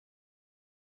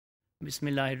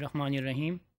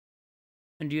Bismillahirrahmanirrahim.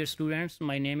 Dear students,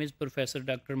 my name is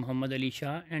Prof.Dr. Muhammad Ali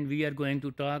Shah, and we are going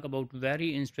to talk about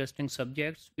very interesting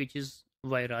subjects, which is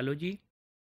virology.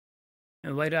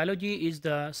 Virology is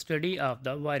the study of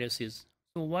the viruses.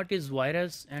 So what is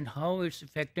virus and how it's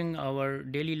affecting our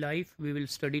daily life? We will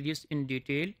study this in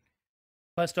detail.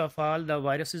 First of all, the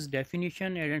virus's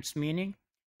definition and its meaning.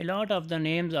 A lot of the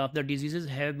names of the diseases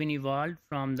have been evolved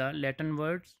from the Latin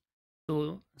words.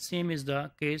 So same is the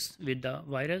case with the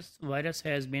virus. Virus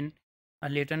has been a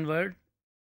Latin word,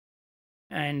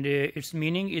 and its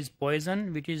meaning is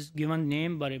poison, which is given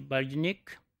name by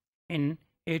Bergenic in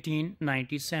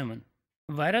 1897.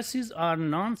 Viruses are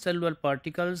non-cellular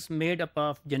particles made up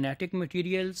of genetic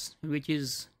materials, which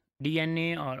is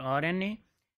DNA or RNA,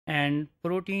 and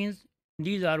proteins.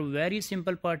 These are very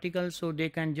simple particles, so they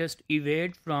can just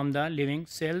evade from the living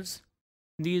cells.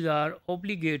 These are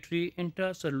obligatory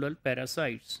intracellular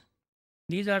parasites.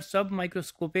 These are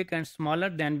submicroscopic and smaller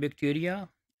than bacteria,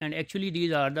 and actually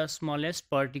these are the smallest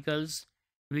particles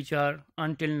which are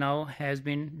until now has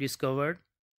been discovered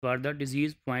for the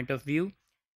disease point of view.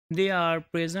 They are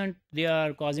present, they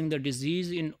are causing the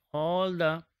disease in all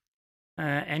the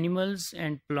animals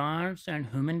and plants and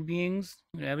human beings,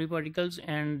 every particles,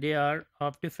 and they are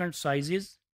of different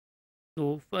sizes.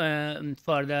 So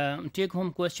for the take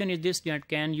home question is this, that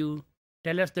can you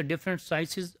tell us the different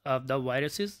sizes of the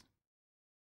viruses?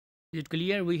 Is it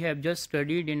clear? We have just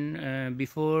studied in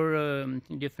before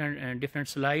different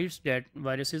slides that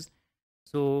viruses.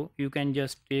 So you can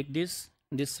just take this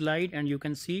slide and you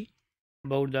can see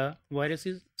about the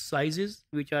viruses sizes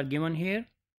which are given here.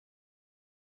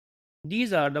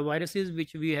 These are the viruses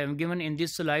which we have given in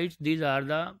this slides. These are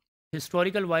the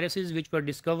historical viruses which were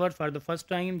discovered for the first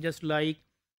time, just like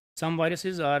some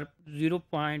viruses are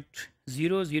 0.003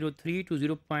 to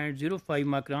 0.05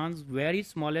 microns, very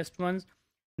smallest ones.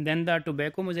 Then the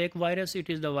tobacco mosaic virus, it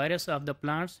is the virus of the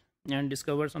plants and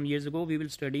discovered some years ago. We will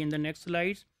study in the next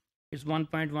slides. It's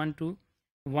 1.1 to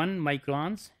 1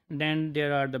 microns. Then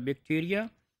there are the bacteria,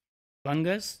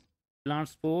 fungus, plant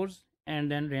spores,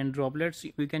 and then rain droplets.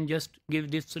 We can just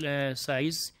give this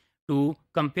size to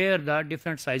compare the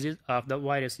different sizes of the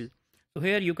viruses. So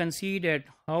here you can see that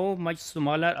how much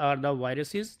smaller are the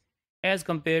viruses as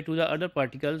compared to the other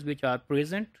particles which are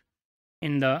present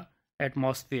in the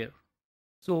atmosphere.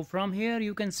 So from here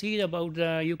you can see about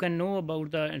the, you can know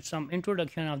about the some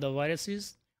introduction of the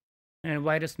viruses and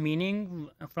virus meaning,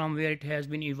 from where it has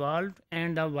been evolved,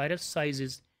 and the virus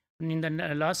sizes. In the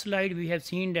last slide we have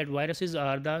seen that viruses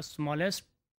are the smallest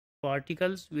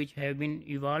particles which have been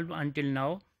evolved until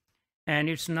now, and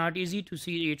it's not easy to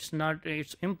see,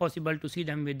 it's impossible to see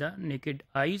them with the naked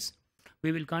eyes.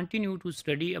 We will continue to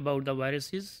study about the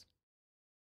viruses